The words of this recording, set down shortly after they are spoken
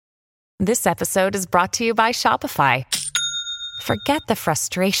This episode is brought to you by Shopify. Forget the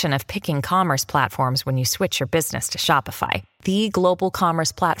frustration of picking commerce platforms when you switch your business to Shopify, the global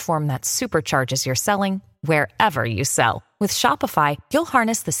commerce platform that supercharges your selling wherever you sell. With Shopify, you'll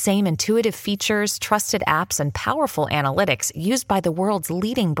harness the same intuitive features, trusted apps, and powerful analytics used by the world's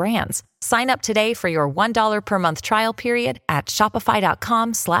leading brands. Sign up today for your $1 per month trial period at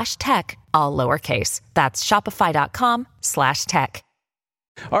shopify.com/tech, all lowercase. That's shopify.com/tech.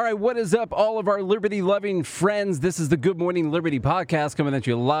 All right, what is up, all of our liberty-loving friends? This is the Good Morning Liberty podcast coming at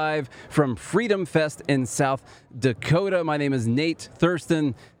you live from Freedom Fest in South Dakota. My name is Nate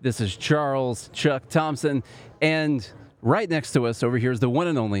Thurston. This is Charles Chuck Thompson. And right next to us over here is the one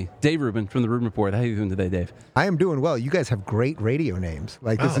and only Dave Rubin from the Rubin Report. How are you doing today, Dave? I am doing well. You guys have great radio names.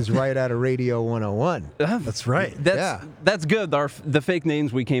 Like, this is right out of Radio 101. That's right. That's good. The fake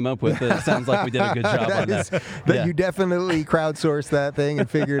names we came up with, it sounds like we did a good job on that. But you definitely crowdsourced that thing and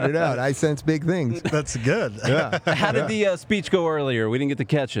figured it out. I sense big things. That's good. Yeah. How did the speech go earlier? We didn't get to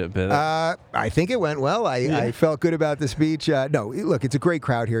catch it. But I think it went well. I felt good about the speech. No, look, it's a great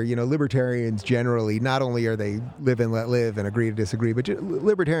crowd here. You know, libertarians generally, not only are they live and let live and agree to disagree, but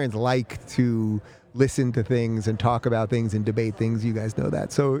libertarians like to listen to things and talk about things and debate things. You guys know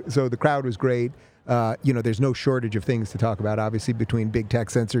that. So the crowd was great. There's no shortage of things to talk about, obviously, between big tech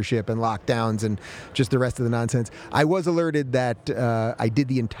censorship and lockdowns and just the rest of the nonsense. I was alerted that I did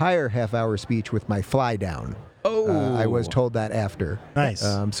the entire half-hour speech with my fly down. I was told that after. Nice.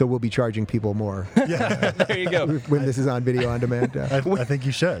 So we'll be charging people more. Yeah. there you go. When this is on video on demand. I think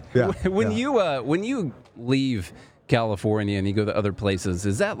you should. Yeah. When you leave California and you go to other places,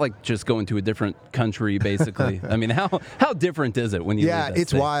 is that like just going to a different country, basically? I mean, how different is it when you leave that it's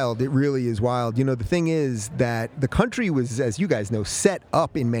state? wild. It really is wild. You know, the thing is that the country was, as you guys know, set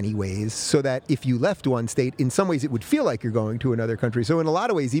up in many ways so that if you left one state, in some ways it would feel like you're going to another country. So in a lot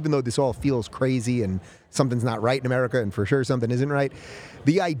of ways, even though this all feels crazy and something's not right in America, and for sure something isn't right,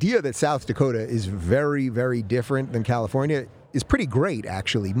 the idea that South Dakota is very, very different than California is pretty great,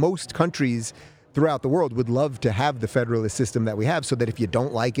 actually. Most countries throughout the world would love to have the federalist system that we have so that if you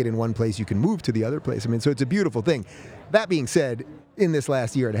don't like it in one place, you can move to the other place. I mean, so it's a beautiful thing. That being said, in this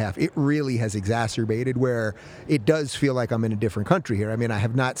last year and a half, it really has exacerbated where it does feel like I'm in a different country here. I mean, I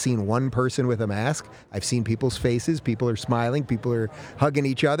have not seen one person with a mask. I've seen people's faces. People are smiling. People are hugging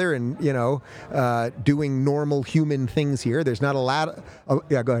each other and, doing normal human things here. There's not a lot of...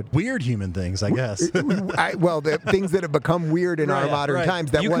 yeah, go ahead. Weird human things, I guess. The things that have become weird in our modern times.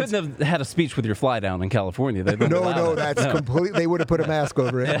 That you couldn't have had a speech with your fly down in California. No, that's completely... They would have put a mask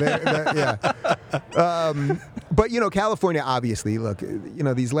over it. But, California, obviously, look,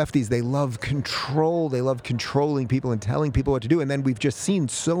 these lefties, they love control. They love controlling people and telling people what to do. And then we've just seen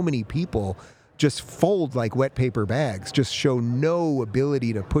so many people just fold like wet paper bags, just show no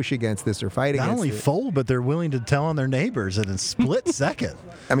ability to push against this or fight against it. Not only fold, but they're willing to tell on their neighbors in a split second.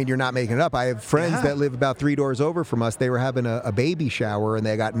 I mean, you're not making it up. I have friends that live about 3 doors over from us. They were having a baby shower and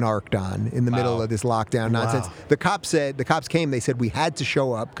they got narked on in the middle of this lockdown nonsense. The cops came, they said we had to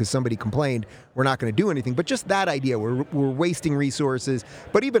show up because somebody complained. We're not going to do anything. But just that idea, we're wasting resources,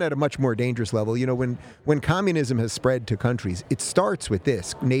 but even at a much more dangerous level. When communism has spread to countries, it starts with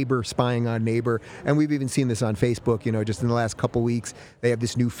this, neighbor spying on neighbor. And we've even seen this on Facebook, just in the last couple weeks. They have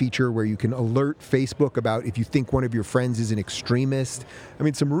this new feature where you can alert Facebook about if you think one of your friends is an extremist. I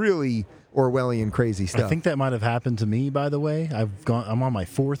mean, some really Orwellian crazy stuff. I think that might have happened to me, by the way. I'm on my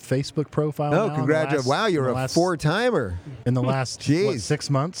 4th Facebook profile now. Oh, congratulations. Wow, you're a 4-timer. In the last 6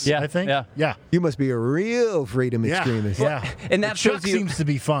 months, I think? Yeah. You must be a real freedom extremist. Yeah. And that Chuck seems to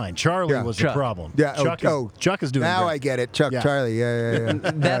be fine. Charlie was the problem. Yeah. Chuck is doing now great. I get it. Charlie. Yeah.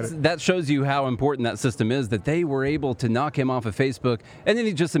 That shows you how important that system is, that they were able to knock him off of Facebook, and then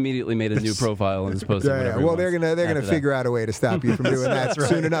he just immediately made a new profile and is posting whatever. Well, they're gonna figure out a way to stop you from doing that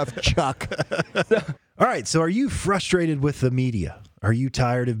soon enough, Chuck. All right, so are you frustrated with the media? Are you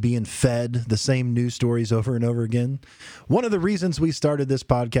tired of being fed the same news stories over and over again? One of the reasons we started this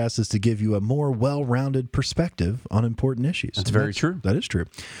podcast is to give you a more well-rounded perspective on important issues. That's very true. That is true.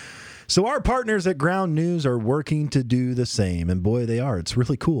 So our partners at Ground News are working to do the same, and boy, they are. It's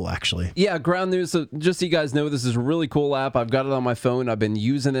really cool, actually. Yeah, Ground News, so just so you guys know, this is a really cool app. I've got it on my phone. I've been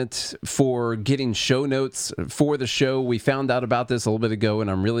using it for getting show notes for the show. We found out about this a little bit ago, and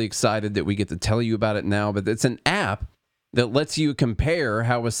I'm really excited that we get to tell you about it now. But it's an app that lets you compare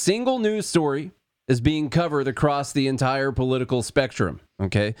how a single news story is being covered across the entire political spectrum,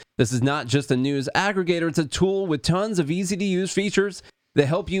 okay? This is not just a news aggregator. It's a tool with tons of easy-to-use features that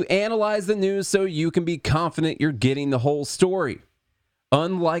help you analyze the news so you can be confident you're getting the whole story.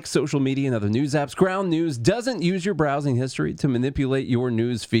 Unlike social media and other news apps, Ground News doesn't use your browsing history to manipulate your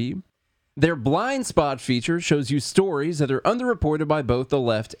news feed. Their blind spot feature shows you stories that are underreported by both the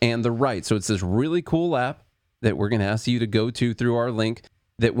left and the right. So it's this really cool app that we're going to ask you to go to through our link,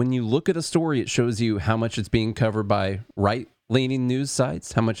 that when you look at a story, it shows you how much it's being covered by right-leaning news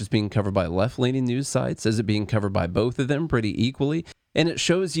sites, how much it's being covered by left-leaning news sites. Is it being covered by both of them pretty equally? And it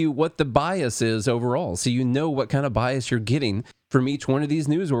shows you what the bias is overall, so you know what kind of bias you're getting from each one of these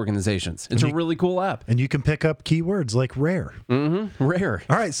news organizations. It's a really cool app. And you can pick up keywords like rare. Rare.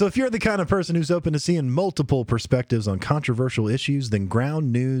 All right, so if you're the kind of person who's open to seeing multiple perspectives on controversial issues, then Ground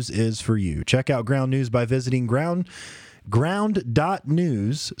News is for you. Check out Ground News by visiting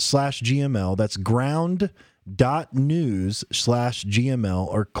ground.news/GML. That's ground.news/GML,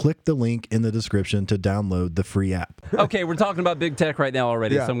 or click the link in the description to download the free app. Okay, we're talking about big tech right now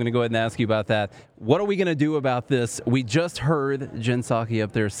already, so I'm going to go ahead and ask you about that. What are we going to do about this? We just heard Jen Psaki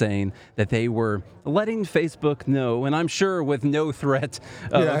up there saying that they were letting Facebook know, and I'm sure with no threat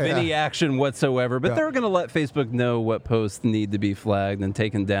of any action whatsoever, but they're going to let Facebook know what posts need to be flagged and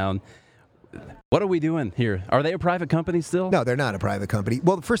taken down. What are we doing here? Are they a private company still? No, they're not a private company.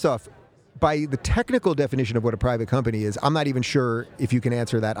 Well, first off, by the technical definition of what a private company is, I'm not even sure if you can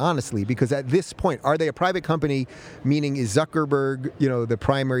answer that honestly, because at this point, are they a private company, meaning is Zuckerberg, the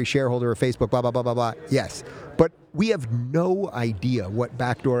primary shareholder of Facebook, blah, blah, blah, blah, blah? Yes. But we have no idea what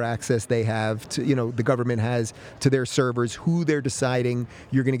backdoor access they have to, the government has to their servers, who they're deciding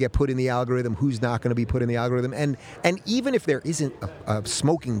you're going to get put in the algorithm, who's not going to be put in the algorithm. And even if there isn't a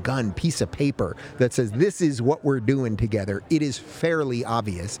smoking gun piece of paper that says this is what we're doing together, it is fairly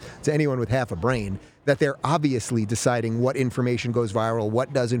obvious to anyone with half a brain that they're obviously deciding what information goes viral,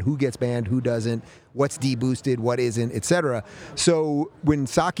 what doesn't, who gets banned, who doesn't, what's deboosted, what isn't, etc. So when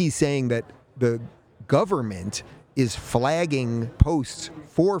Psaki's saying that the government is flagging posts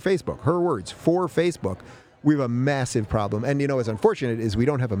for Facebook, her words, for Facebook, we have a massive problem. And what's unfortunate is we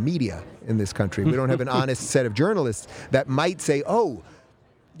don't have a media in this country. We don't have an honest set of journalists that might say, oh,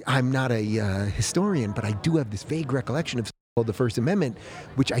 I'm not a historian, but I do have this vague recollection of called the First Amendment,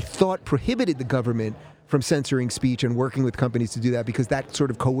 which I thought prohibited the government from censoring speech and working with companies to do that, because that sort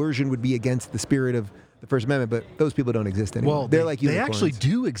of coercion would be against the spirit of the First Amendment. But those people don't exist anymore. Well, they're like unicorns. They actually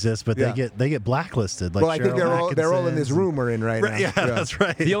do exist, but they get blacklisted. Like I think they're all in this room we're in right now. Yeah, that's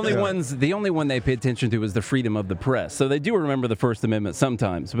right. The only one they pay attention to is the freedom of the press. So they do remember the First Amendment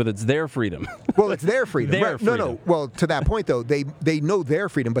sometimes, but it's their freedom. Well, it's their freedom. Freedom. No. Well, to that point though, they know their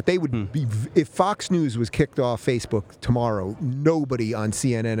freedom, but they would be, if Fox News was kicked off Facebook tomorrow, nobody on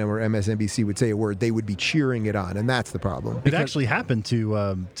CNN or MSNBC would say a word. They would be cheering it on, and that's the problem. It actually happened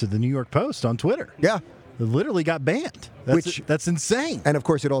to the New York Post on Twitter. Yeah. It literally got banned. That's insane. And of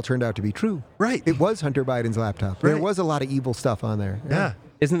course, it all turned out to be true. Right. It was Hunter Biden's laptop. Right. There was a lot of evil stuff on there. Yeah.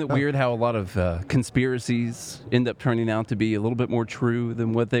 Isn't it weird how a lot of conspiracies end up turning out to be a little bit more true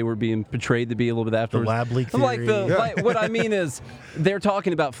than what they were being portrayed to be a little bit afterwards? The lab leak theory. What I mean is, they're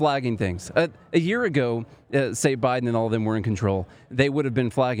talking about flagging things. A year ago, say Biden and all of them were in control, they would have been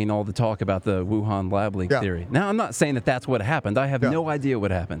flagging all the talk about the Wuhan lab leak theory. Now, I'm not saying that that's what happened. I have no idea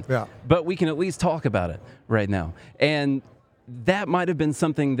what happened. Yeah. But we can at least talk about it right now. And that might have been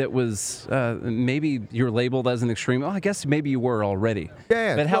something that was maybe you're labeled as an extreme. Well, I guess maybe you were already.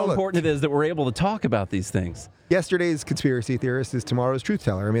 Yeah. But how important it is that we're able to talk about these things. Yesterday's conspiracy theorist is tomorrow's truth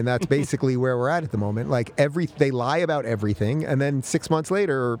teller. I mean, that's basically where we're at the moment. Like they lie about everything, and then 6 months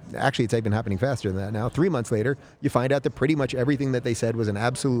later, or actually it's even happening faster than that now, 3 months later, you find out that pretty much everything that they said was an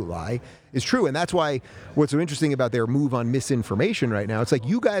absolute lie is true. And that's why what's so interesting about their move on misinformation right now, it's like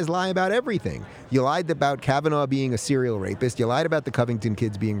you guys lie about everything. You lied about Kavanaugh being a serial rapist. You lied about the Covington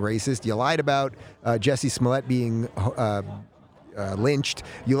kids being racist. You lied about Jesse Smollett being lynched.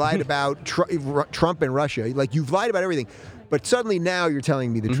 You lied about Trump and Russia. Like, you've lied about everything. But suddenly now you're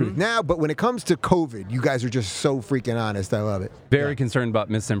telling me the truth. Now, but when it comes to COVID, you guys are just so freaking honest. I love it. Very concerned about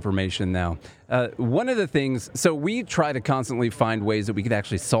misinformation now. One of the things, so we try to constantly find ways that we could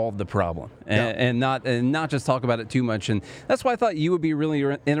actually solve the problem and not just talk about it too much. And that's why I thought you would be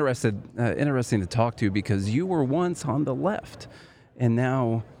really interesting to talk to, because you were once on the left and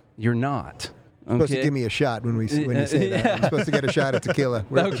now you're not. You're supposed to give me a shot when you say that. I'm supposed to get a shot at tequila.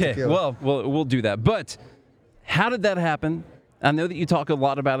 Where's the tequila? Well, we'll do that. But how did that happen? I know that you talk a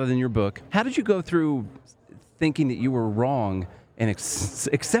lot about it in your book. How did you go through thinking that you were wrong and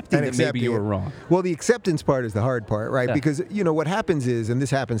accepting that maybe you were wrong? Well, the acceptance part is the hard part, right? Yeah. Because, what happens is, and this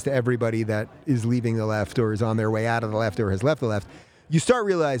happens to everybody that is leaving the left or is on their way out of the left or has left the left, you start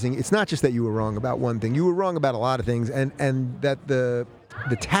realizing it's not just that you were wrong about one thing. You were wrong about a lot of things, and that the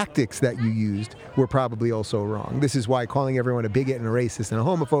the tactics that you used were probably also wrong. This is why calling everyone a bigot and a racist and a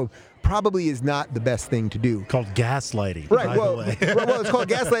homophobe probably is not the best thing to do. Called gaslighting, Right. by the way. Well, it's called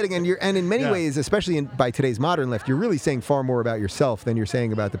gaslighting, and in many ways, especially by today's modern left, you're really saying far more about yourself than you're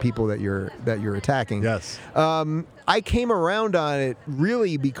saying about the people that you're attacking. Yes. I came around on it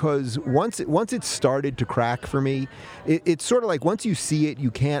really because once it started to crack for me, it's sort of like once you see it,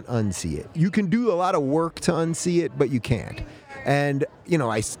 you can't unsee it. You can do a lot of work to unsee it, but you can't. And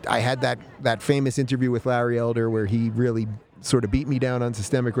I had that famous interview with Larry Elder where he really sort of beat me down on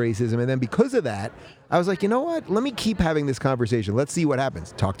systemic racism. And then because of that, I was like, you know what? Let me keep having this conversation. Let's see what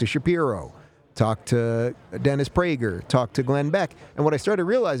happens. Talk to Shapiro. Talk to Dennis Prager. Talk to Glenn Beck. And what I started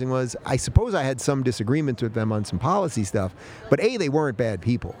realizing was, I suppose I had some disagreements with them on some policy stuff, but they weren't bad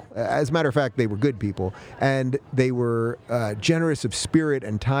people. As a matter of fact, they were good people. And they were generous of spirit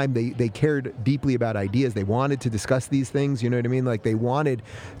and time. They cared deeply about ideas. They wanted to discuss these things. You know what I mean? Like they wanted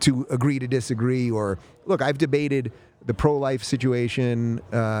to agree to disagree. Or, look, I've debated the pro-life situation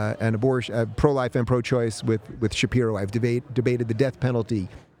and abortion, pro-life and pro-choice with Shapiro. I've debated the death penalty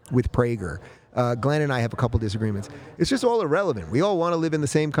with Prager. Glenn and I have a couple disagreements. It's just all irrelevant. We all want to live in the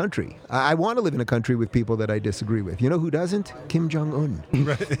same country. I want to live in a country with people that I disagree with. You know who doesn't? Kim Jong-un.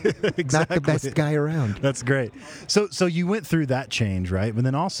 Right. Exactly. Not the best guy around. That's great. So you went through that change, right? But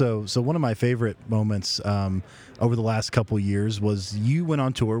then also, one of my favorite moments over the last couple years was you went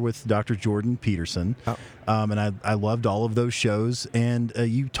on tour with Dr. Jordan Peterson. Oh. And I loved all of those shows. And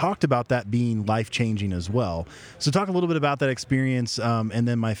you talked about that being life-changing as well. So talk a little bit about that experience. And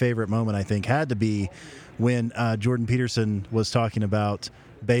then my favorite moment, I think, had to be when Jordan Peterson was talking about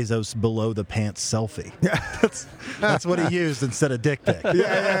Bezos below the pants selfie. Yeah. That's what he used instead of dick pic.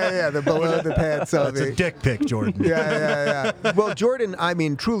 Yeah. The below the pants selfie. It's a dick pic, Jordan. Yeah. Well, Jordan, I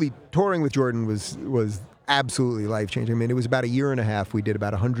mean, truly, touring with Jordan was absolutely life-changing. I mean, it was about a year and a half. We did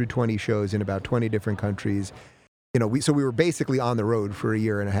about 120 shows in about 20 different countries. So we were basically on the road for a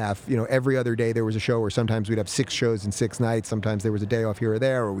year and a half. Every other day there was a show, or sometimes we'd have 6 shows in 6 nights. Sometimes there was a day off here or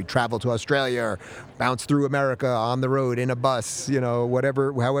there, or we'd travel to Australia or bounce through America on the road in a bus,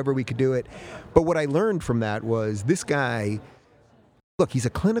 however we could do it. But what I learned from that was this guy, look, he's a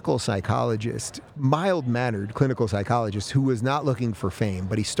clinical psychologist, mild-mannered clinical psychologist who was not looking for fame,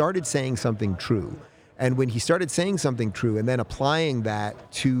 but he started saying something true. And when he started saying something true and then applying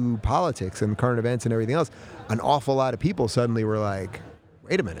that to politics and current events and everything else, an awful lot of people suddenly were like,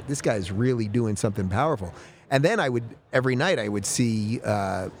 wait a minute, this guy's really doing something powerful. And then every night I would see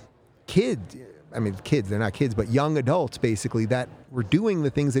kids, they're not kids, but young adults basically that were doing the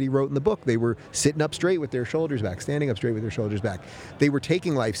things that he wrote in the book. They were sitting up straight with their shoulders back, standing up straight with their shoulders back. They were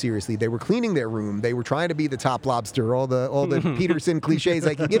taking life seriously. They were cleaning their room. They were trying to be the top lobster, all the Peterson cliches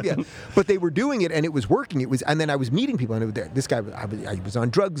I can give you. But they were doing it and it was working. And then I was meeting people and this guy, I was on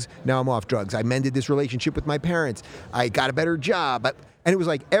drugs. Now I'm off drugs. I mended this relationship with my parents. I got a better job. And it was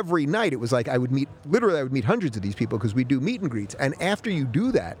like every night, it was like I would meet hundreds of these people because we do meet and greets. And after you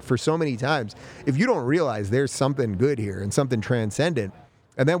do that for so many times, if you don't realize there's something good here and something transcendent,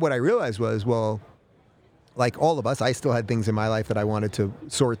 and then what I realized was, well, like all of us, I still had things in my life that I wanted to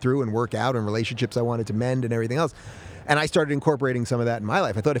sort through and work out and relationships I wanted to mend and everything else. And I started incorporating some of that in my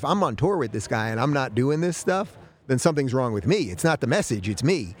life. I thought if I'm on tour with this guy and I'm not doing this stuff, then something's wrong with me. It's not the message, it's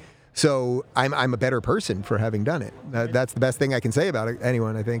me. So I'm a better person for having done it. That's the best thing I can say about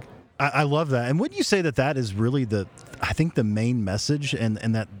anyone, I think. I love that. And wouldn't you say that is really the main message and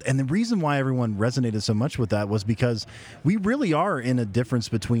the reason why everyone resonated so much with that was because we really are in a difference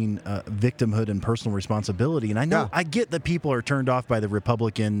between victimhood and personal responsibility. And I know I get that people are turned off by the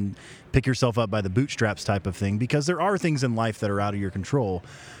Republican pick yourself up by the bootstraps type of thing because there are things in life that are out of your control.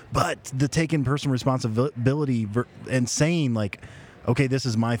 But the taking personal responsibility and saying like, okay, this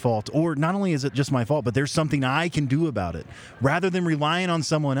is my fault. Or not only is it just my fault, but there's something I can do about it. Rather than relying on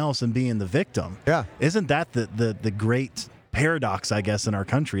someone else and being the victim. Yeah. Isn't that the great paradox, I guess, in our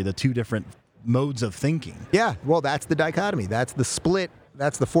country, the two different modes of thinking? Yeah, well, that's the dichotomy. That's the split.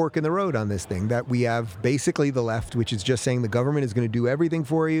 That's the fork in the road on this thing, that we have basically the left, which is just saying the government is going to do everything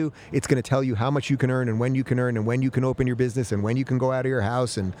for you. It's going to tell you how much you can earn and when you can earn and when you can open your business and when you can go out of your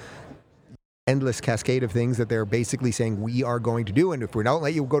house and endless cascade of things that they're basically saying we are going to do, and if we don't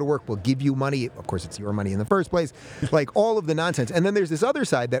let you go to work, we'll give you money. Of course, it's your money in the first place. Like all of the nonsense. And then there's this other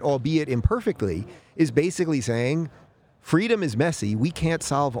side that, albeit imperfectly, is basically saying freedom is messy. We can't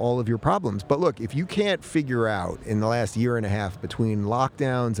solve all of your problems. But look, if you can't figure out in the last year and a half between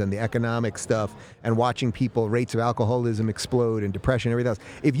lockdowns and the economic stuff and watching rates of alcoholism explode and depression and everything else,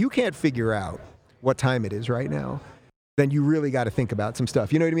 if you can't figure out what time it is right now, then you really got to think about some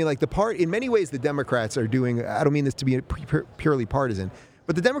stuff. You know what I mean? Like in many ways, the Democrats are doing, I don't mean this to be purely partisan,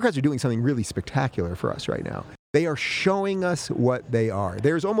 but the Democrats are doing something really spectacular for us right now. They are showing us what they are.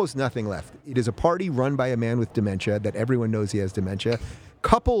 There's almost nothing left. It is a party run by a man with dementia that everyone knows he has dementia,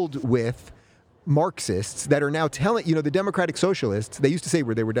 coupled with Marxists that are now telling, the Democratic Socialists, they used to say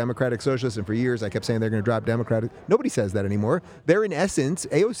they were Democratic Socialists, and for years I kept saying they're going to drop Democratic. Nobody says that anymore. They're in essence,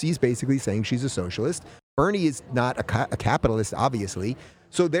 AOC is basically saying she's a socialist. Bernie is not a capitalist, obviously.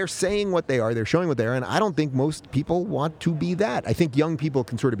 So they're saying what they are, they're showing what they are, and I don't think most people want to be that. I think young people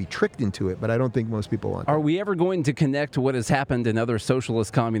can sort of be tricked into it, but I don't think most people want to. Are we ever going to connect to what has happened in other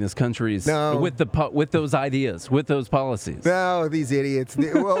socialist communist countries with those ideas, with those policies? No, these idiots.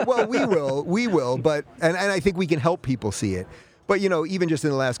 Well, we will, but and I think we can help people see it. But, even just in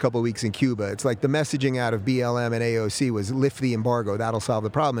the last couple of weeks in Cuba, it's like the messaging out of BLM and AOC was lift the embargo. That'll solve the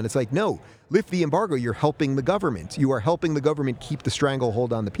problem. And it's like, no, lift the embargo. You're helping the government. You are helping the government keep the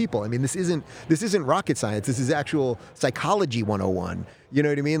stranglehold on the people. I mean, this isn't rocket science. This is actual psychology 101. You know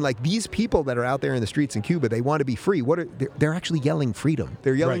what I mean? Like these people that are out there in the streets in Cuba, they want to be free. They're actually yelling freedom.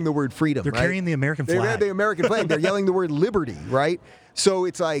 They're yelling the word freedom. They're carrying the American flag. They're the American flag. They're yelling the word liberty, right? So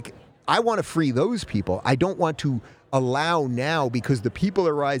it's like, I want to free those people. I don't want to allow now because the people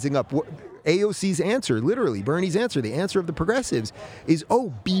are rising up. AOC's answer, literally, Bernie's answer, the answer of the progressives is,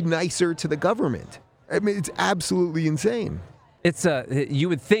 be nicer to the government. I mean, it's absolutely insane. It's you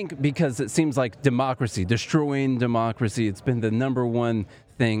would think, because it seems like destroying democracy, it's been the number one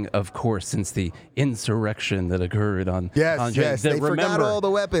thing, of course, since the insurrection that occurred on Yes, they forgot all the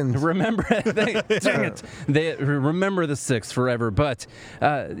weapons. Remember, dang it. They remember the 6th forever. But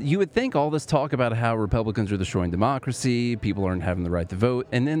you would think all this talk about how Republicans are destroying democracy, people aren't having the right to vote,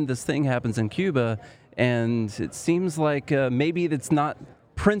 and then this thing happens in Cuba, and it seems like maybe it's not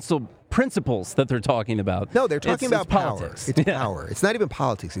principles that they're talking about. No, they're talking about power. Politics. It's power. It's not even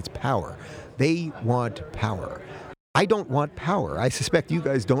politics. It's power. They want power. I don't want power. I suspect you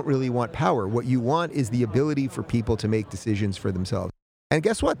guys don't really want power. What you want is the ability for people to make decisions for themselves. And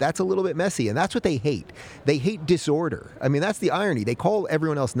guess what? That's a little bit messy, and that's what they hate. They hate disorder. I mean, that's the irony. They call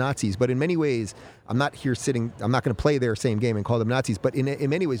everyone else Nazis, but in many ways, I'm not going to play their same game and call them Nazis, but in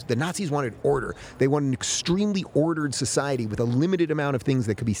many ways, the Nazis wanted order. They wanted an extremely ordered society with a limited amount of things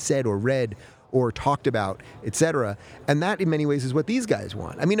that could be said or read or talked about, etc. And that, in many ways, is what these guys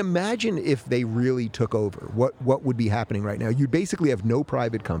want. I mean, imagine if they really took over. What would be happening right now? You'd basically have no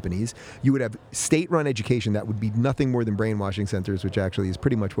private companies. You would have state-run education that would be nothing more than brainwashing centers, which actually is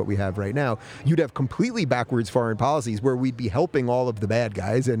pretty much what we have right now. You'd have completely backwards foreign policies where we'd be helping all of the bad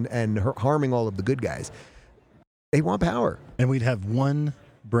guys and harming all of the good guys. They want power. And we'd have one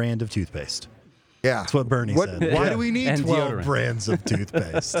brand of toothpaste. Yeah. That's what Bernie said. Why do we need 12 brands of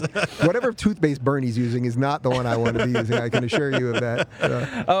toothpaste? Whatever toothpaste Bernie's using is not the one I want to be using. I can assure you of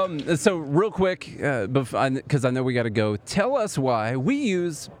that. So real quick, because I know we got to go, tell us why we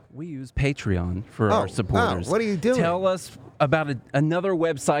use Patreon for our supporters. What are you doing? Tell us about another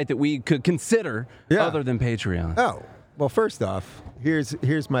website that we could consider other than Patreon. Oh, well, first off,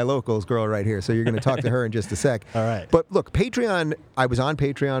 here's my locals girl right here. So you're going to talk to her in just a sec. All right. But look, Patreon, I was on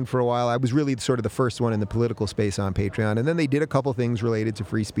Patreon for a while. I was really sort of the first one in the political space on Patreon. And then they did a couple things related to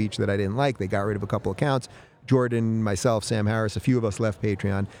free speech that I didn't like. They got rid of a couple accounts. Jordan, myself, Sam Harris, a few of us left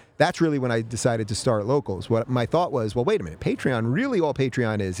Patreon. That's really when I decided to start Locals. What my thought was, well, wait a minute, Patreon, really all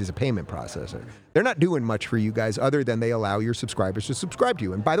Patreon is a payment processor. They're not doing much for you guys other than they allow your subscribers to subscribe to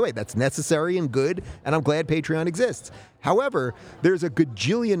you. And by the way, that's necessary and good, and I'm glad Patreon exists. However, there's a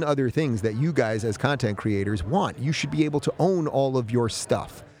gajillion other things that you guys as content creators want. You should be able to own all of your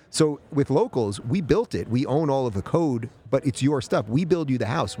stuff. So with Locals, we built it. We own all of the code, but it's your stuff. We build you the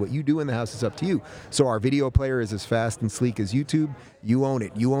house. What you do in the house is up to you. So our video player is as fast and sleek as YouTube. You own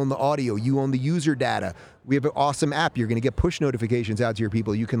it. You own the audio. You own the user data. We have an awesome app. You're going to get push notifications out to your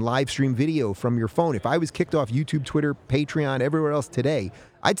people. You can live stream video from your phone. If I was kicked off YouTube, Twitter, Patreon, everywhere else today,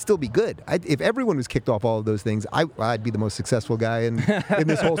 I'd still be good. If everyone was kicked off all of those things, I'd be the most successful guy in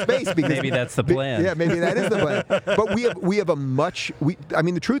this whole space. Because maybe that's the plan. Yeah, maybe that is the plan. But we have a much.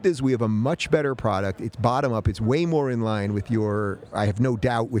 The truth is, we have a much better product. It's bottom up. It's way more in line with your. I have no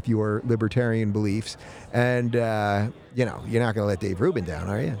doubt with your libertarian beliefs, and you're not going to let Dave Rubin down,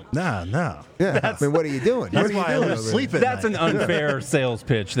 are you? No. Yeah. What are you doing? That's why I lose sleep at That's night. an unfair sales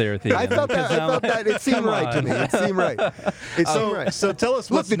pitch there at the I end. felt that. It seemed right to me. It seemed right. It seemed right. So tell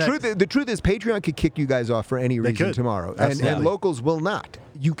us Look, what's the next. truth is Patreon could kick you guys off for any reason could. tomorrow. Absolutely. And Locals will not.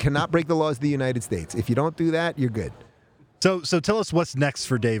 You cannot break the laws of the United States. If you don't do that, you're good. So tell us what's next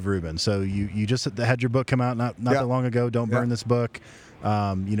for Dave Rubin. So you just had your book come out not that long ago. Don't burn this book.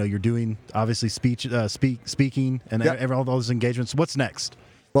 You're doing obviously speaking and all those engagements. What's next?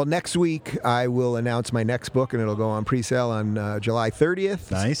 Well, next week I will announce my next book, and it'll go on pre-sale on July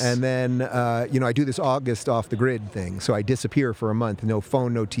 30th. Nice. And then, I do this August off the grid thing, so I disappear for a month. No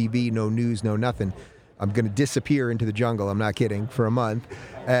phone, no TV, no news, no nothing. I'm going to disappear into the jungle. I'm not kidding, for a month.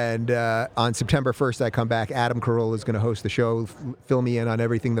 And on September 1st, I come back. Adam Carolla is going to host the show, fill me in on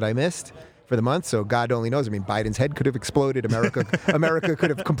everything that I missed for the month. So God only knows. I mean, Biden's head could have exploded. America could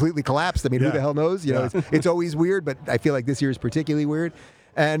have completely collapsed. I mean, who the hell knows? It's always weird, but I feel like this year is particularly weird.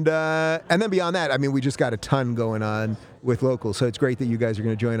 And then beyond that, I mean, we just got a ton going on with Locals, so it's great that you guys are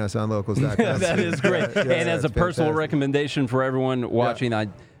going to join us on Locals.com. That is great. And as a personal recommendation for everyone watching,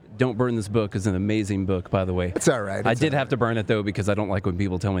 Don't Burn This Book is an amazing book, by the way. It's all right. I did have to burn it, though, because I don't like when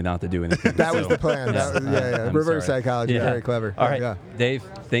people tell me not to do anything. That was the plan. Reverse psychology. Yeah. Very clever. All right. Dave,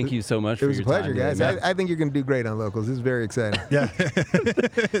 thank you so much for your time. It was a pleasure, guys. Today, I think you're going to do great on Locals. This is very exciting. Yeah.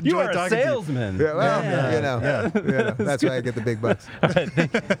 You are a salesman. Yeah, well, that's why I get the big bucks. All right.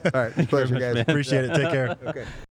 All right. Pleasure, guys. Appreciate it. Take care. Okay.